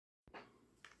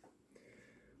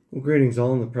Well, greetings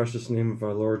all in the precious name of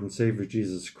our Lord and Savior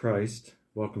Jesus Christ.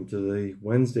 Welcome to the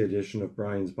Wednesday edition of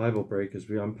Brian's Bible Break as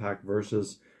we unpack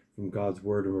verses from God's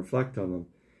Word and reflect on them.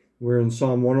 We're in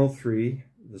Psalm 103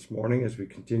 this morning as we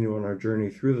continue on our journey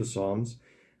through the Psalms,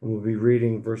 and we'll be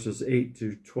reading verses 8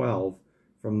 to 12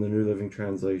 from the New Living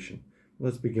Translation.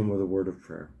 Let's begin with a word of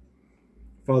prayer.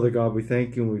 Father God, we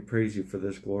thank you and we praise you for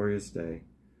this glorious day.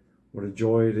 What a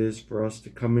joy it is for us to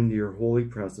come into your holy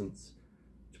presence,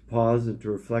 pause and to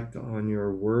reflect on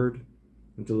your word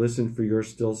and to listen for your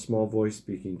still small voice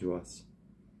speaking to us.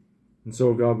 And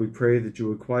so, God, we pray that you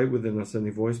would quiet within us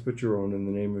any voice but your own in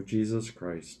the name of Jesus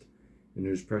Christ, in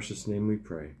whose precious name we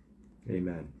pray.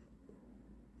 Amen.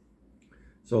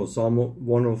 So, Psalm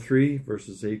 103,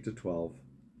 verses 8 to 12.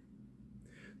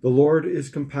 The Lord is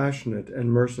compassionate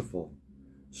and merciful,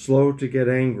 slow to get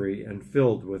angry and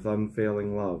filled with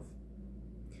unfailing love.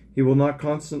 He will not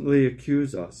constantly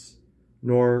accuse us,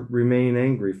 nor remain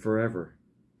angry forever.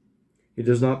 He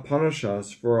does not punish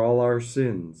us for all our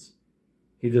sins.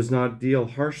 He does not deal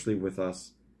harshly with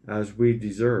us as we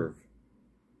deserve.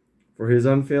 For his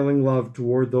unfailing love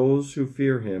toward those who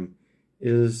fear him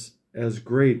is as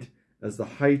great as the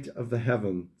height of the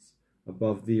heavens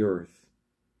above the earth.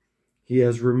 He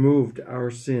has removed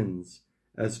our sins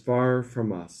as far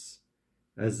from us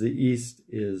as the east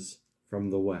is from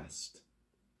the west.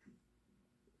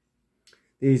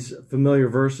 These familiar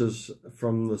verses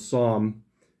from this Psalm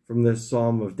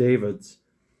of David's,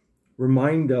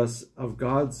 remind us of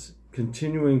God's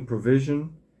continuing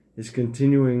provision, his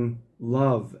continuing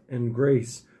love and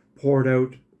grace poured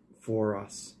out for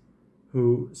us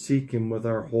who seek him with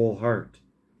our whole heart.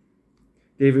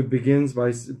 David begins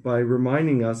by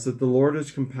reminding us that the Lord is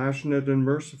compassionate and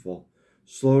merciful,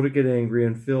 slow to get angry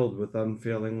and filled with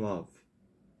unfailing love.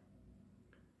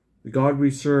 The God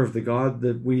we serve, the God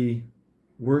that we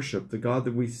worship, the God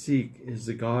that we seek, is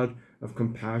the God of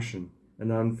compassion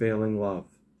and unfailing love.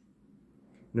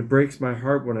 And it breaks my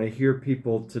heart when I hear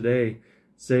people today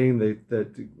saying that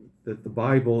the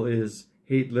Bible is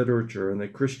hate literature and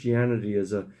that Christianity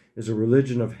is a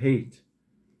religion of hate.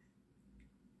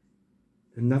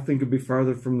 And nothing could be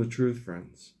farther from the truth,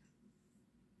 friends.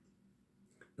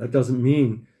 That doesn't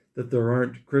mean that there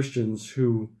aren't Christians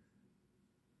who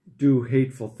do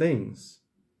hateful things,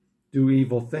 do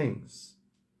evil things.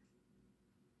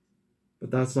 But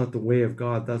that's not the way of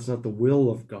God. That's not the will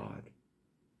of God.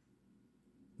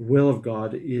 The will of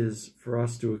God is for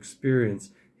us to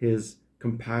experience his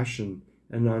compassion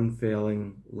and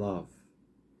unfailing love.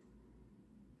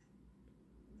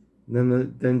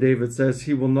 And then David says,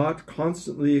 he will not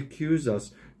constantly accuse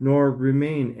us, nor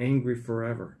remain angry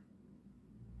forever.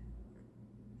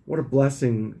 What a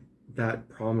blessing that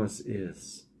promise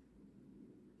is.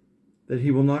 That he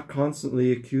will not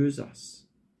constantly accuse us.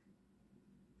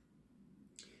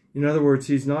 In other words,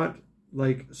 he's not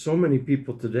like so many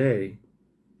people today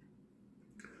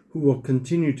who will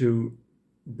continue to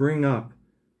bring up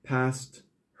past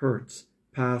hurts,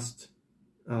 past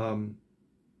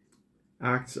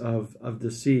acts of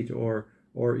deceit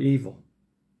or evil.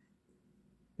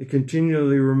 They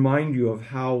continually remind you of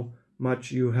how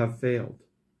much you have failed.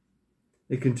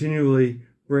 They continually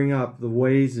bring up the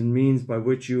ways and means by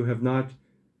which you have not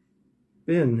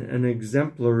been an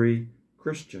exemplary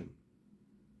Christian.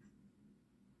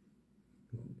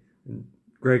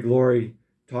 Greg Laurie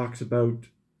talks about,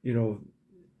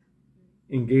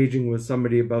 engaging with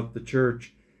somebody about the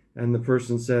church, and the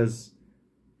person says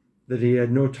that he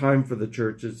had no time for the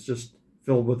church. It's just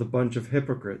filled with a bunch of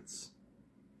hypocrites.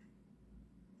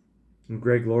 And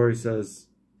Greg Laurie says,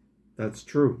 that's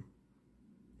true.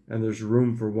 And there's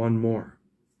room for one more.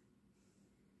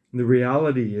 And the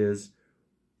reality is,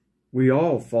 we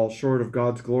all fall short of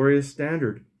God's glorious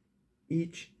standard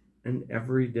each and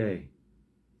every day.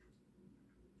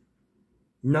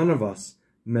 None of us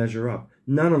measure up.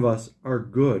 None of us are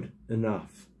good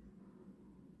enough.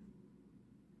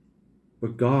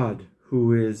 But God,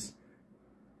 who is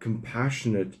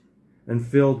compassionate and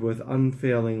filled with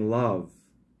unfailing love,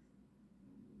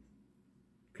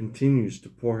 continues to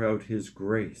pour out his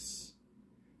grace,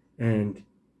 and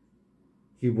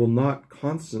he will not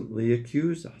constantly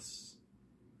accuse us.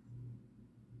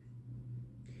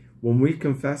 When we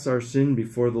confess our sin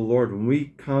before the Lord, when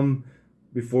we come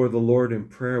before the Lord in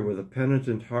prayer with a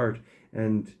penitent heart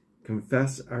and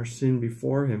confess our sin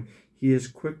before him, he is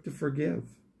quick to forgive.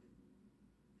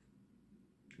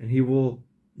 And he will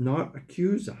not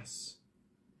accuse us.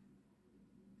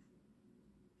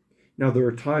 Now, there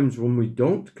are times when we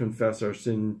don't confess our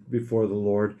sin before the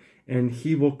Lord, and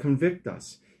he will convict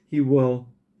us. He will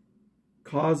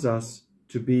cause us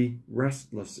to be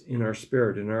restless in our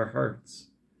spirit, in our hearts.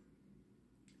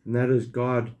 And that is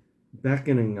God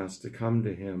beckoning us to come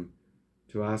to him,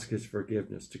 to ask his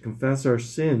forgiveness, to confess our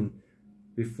sin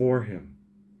before him,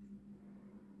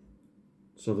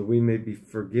 so that we may be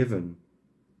forgiven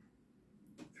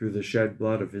through the shed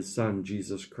blood of his Son,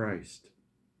 Jesus Christ.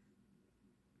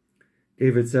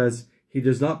 David says, he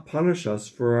does not punish us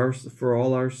for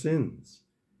all our sins.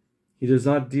 He does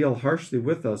not deal harshly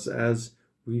with us as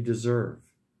we deserve.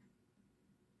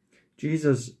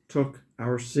 Jesus took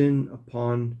our sin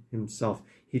upon himself.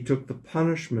 He took the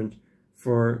punishment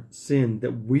for sin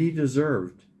that we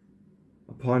deserved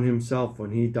upon himself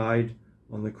when he died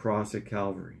on the cross at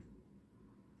Calvary.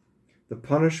 The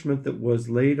punishment that was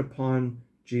laid upon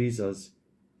Jesus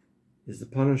is the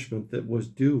punishment that was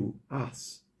due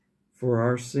us for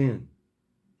our sin.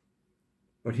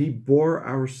 But he bore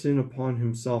our sin upon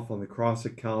himself on the cross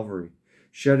at Calvary,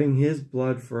 shedding his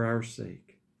blood for our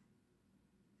sake,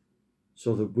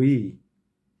 so that we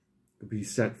could be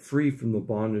set free from the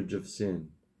bondage of sin,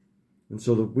 and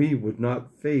so that we would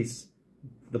not face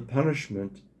the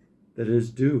punishment that is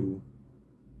due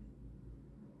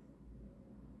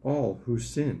all who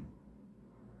sin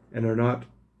and are not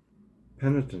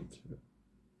penitent,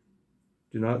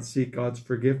 do not seek God's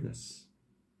forgiveness.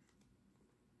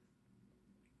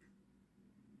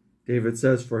 David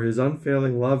says, for his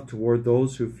unfailing love toward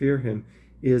those who fear him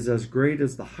is as great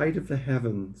as the height of the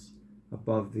heavens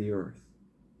above the earth.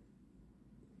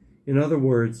 In other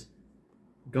words,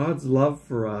 God's love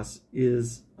for us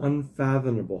is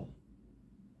unfathomable.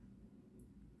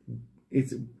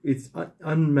 It's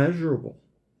unmeasurable.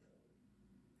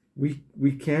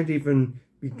 We can't even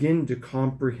begin to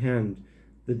comprehend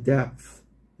the depth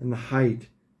and the height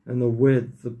and the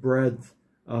width, the breadth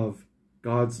of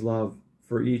God's love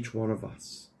for each one of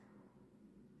us.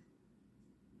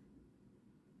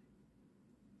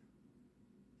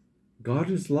 God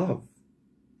is love.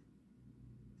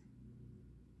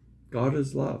 God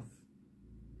is love.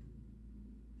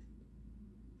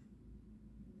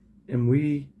 And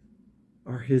we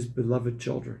are his beloved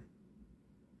children.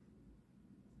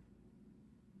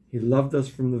 He loved us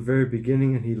from the very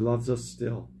beginning, and he loves us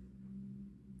still.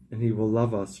 And he will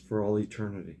love us for all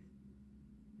eternity.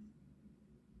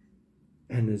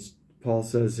 And as Paul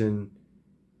says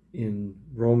in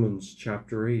Romans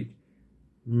chapter 8,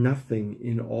 nothing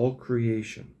in all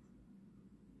creation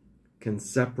can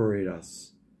separate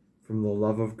us from the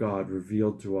love of God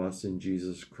revealed to us in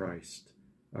Jesus Christ,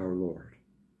 our Lord.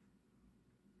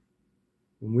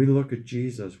 When we look at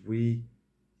Jesus, we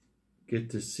get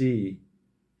to see,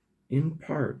 in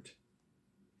part,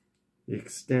 the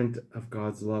extent of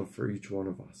God's love for each one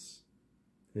of us,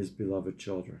 his beloved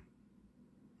children.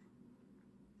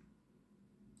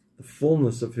 The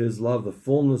fullness of his love, the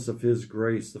fullness of his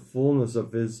grace, the fullness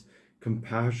of his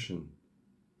compassion,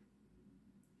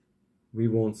 we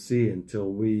won't see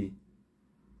until we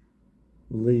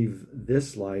leave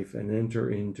this life and enter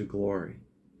into glory.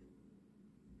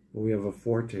 But we have a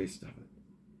foretaste of it.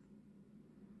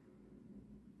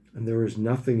 And there is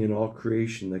nothing in all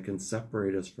creation that can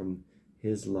separate us from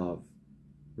his love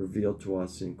revealed to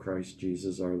us in Christ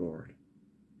Jesus our Lord.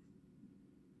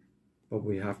 But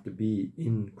we have to be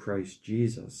in Christ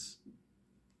Jesus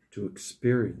to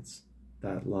experience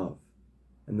that love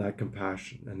and that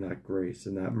compassion and that grace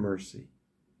and that mercy.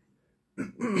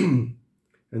 And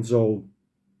so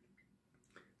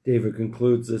David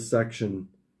concludes this section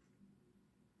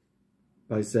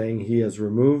by saying, he has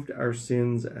removed our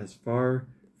sins as far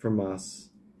from us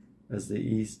as the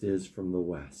east is from the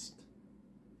west.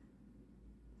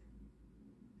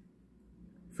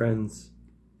 Friends,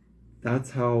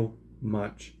 that's how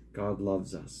much God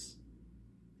loves us.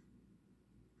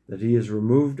 That he has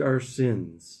removed our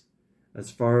sins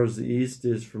as far as the east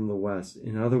is from the west.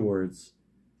 In other words,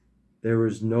 there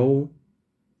is no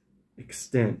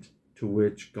extent to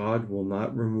which God will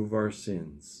not remove our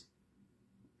sins.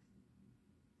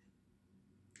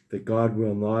 That God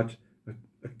will not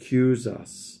accuse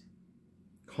us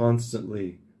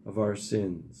constantly of our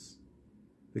sins.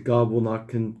 That God will not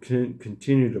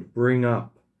continue to bring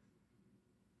up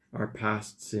our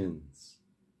past sins.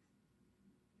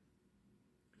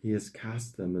 He has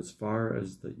cast them as far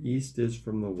as the east is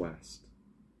from the west.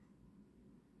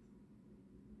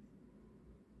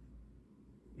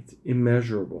 It's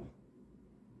immeasurable,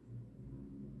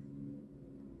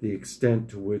 the extent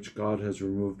to which God has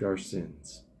removed our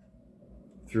sins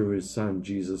through his Son,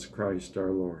 Jesus Christ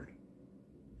our Lord.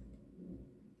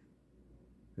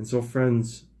 And so,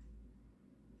 friends,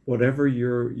 whatever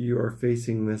you are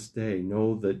facing this day,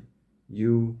 know that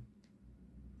you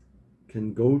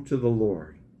can go to the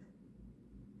Lord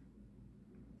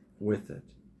with it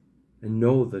and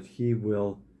know that he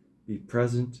will be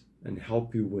present, and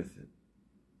help you with it.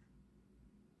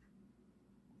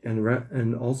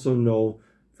 And also know,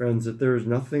 friends, that there is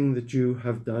nothing that you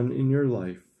have done in your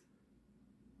life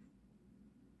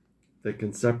that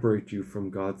can separate you from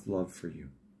God's love for you.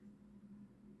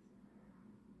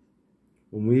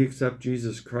 When we accept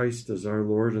Jesus Christ as our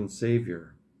Lord and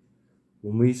Savior,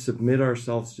 when we submit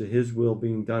ourselves to His will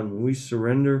being done, when we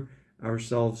surrender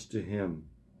ourselves to Him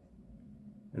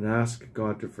and ask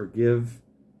God to forgive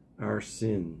our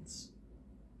sins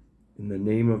in the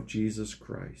name of Jesus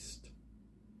Christ,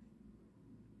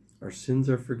 our sins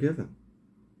are forgiven,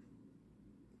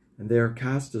 and they are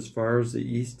cast as far as the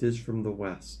east is from the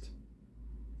west.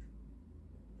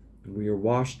 And we are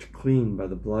washed clean by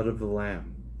the blood of the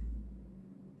Lamb.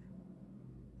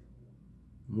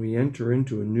 We enter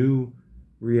into a new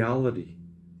reality.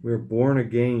 We are born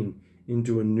again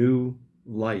into a new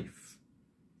life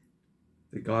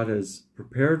that God has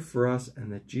prepared for us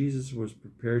and that Jesus was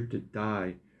prepared to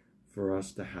die for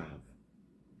us to have.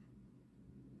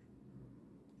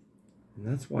 And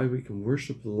that's why we can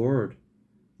worship the Lord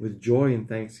with joy and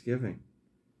thanksgiving.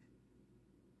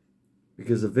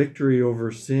 Because the victory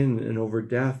over sin and over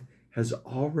death has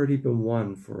already been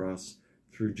won for us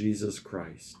through Jesus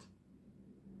Christ.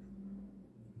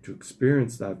 To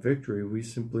experience that victory, we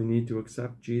simply need to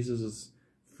accept Jesus'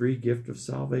 free gift of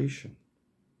salvation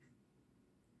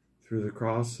through the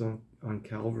cross on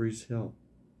Calvary's Hill.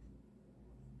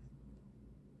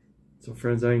 So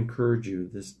friends, I encourage you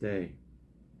this day,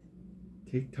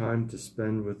 take time to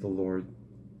spend with the Lord.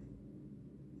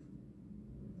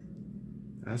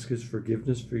 Ask His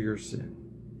forgiveness for your sin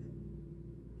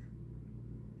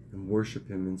and worship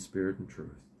Him in spirit and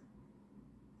truth.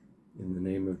 In the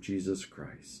name of Jesus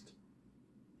Christ.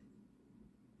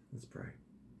 Let's pray.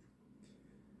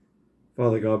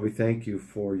 Father God, we thank you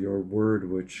for your word,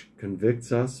 which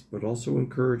convicts us, but also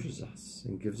encourages us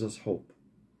and gives us hope.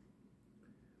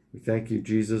 We thank you,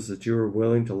 Jesus, that you are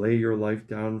willing to lay your life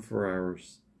down for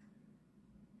ours,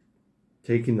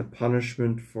 taking the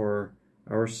punishment for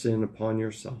our sin upon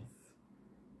yourself,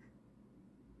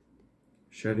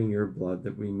 shedding your blood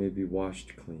that we may be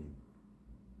washed clean.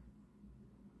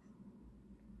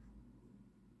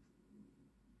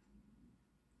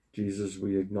 Jesus,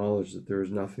 we acknowledge that there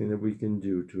is nothing that we can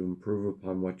do to improve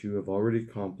upon what you have already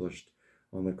accomplished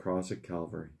on the cross at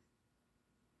Calvary.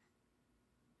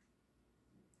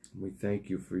 We thank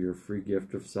you for your free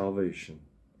gift of salvation,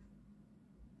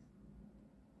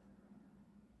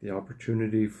 the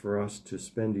opportunity for us to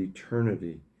spend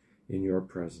eternity in your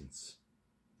presence.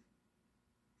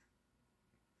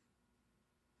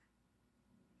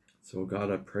 So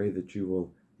God, I pray that you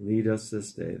will lead us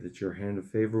this day, that your hand of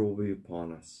favor will be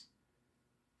upon us.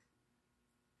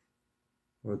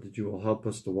 Lord, that you will help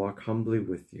us to walk humbly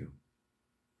with you,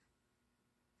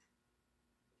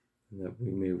 and that we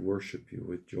may worship you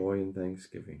with joy and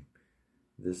thanksgiving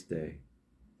this day.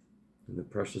 In the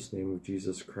precious name of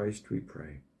Jesus Christ we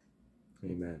pray.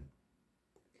 Amen.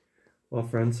 Well,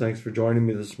 friends, thanks for joining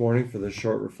me this morning for this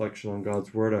short reflection on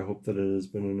God's Word. I hope that it has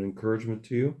been an encouragement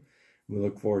to you. We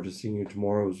look forward to seeing you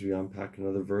tomorrow as we unpack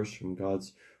another verse from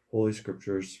God's Holy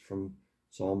Scriptures from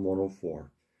Psalm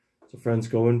 104. So friends,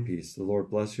 go in peace. The Lord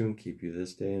bless you and keep you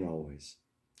this day and always.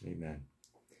 Amen.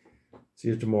 See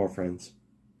you tomorrow, friends.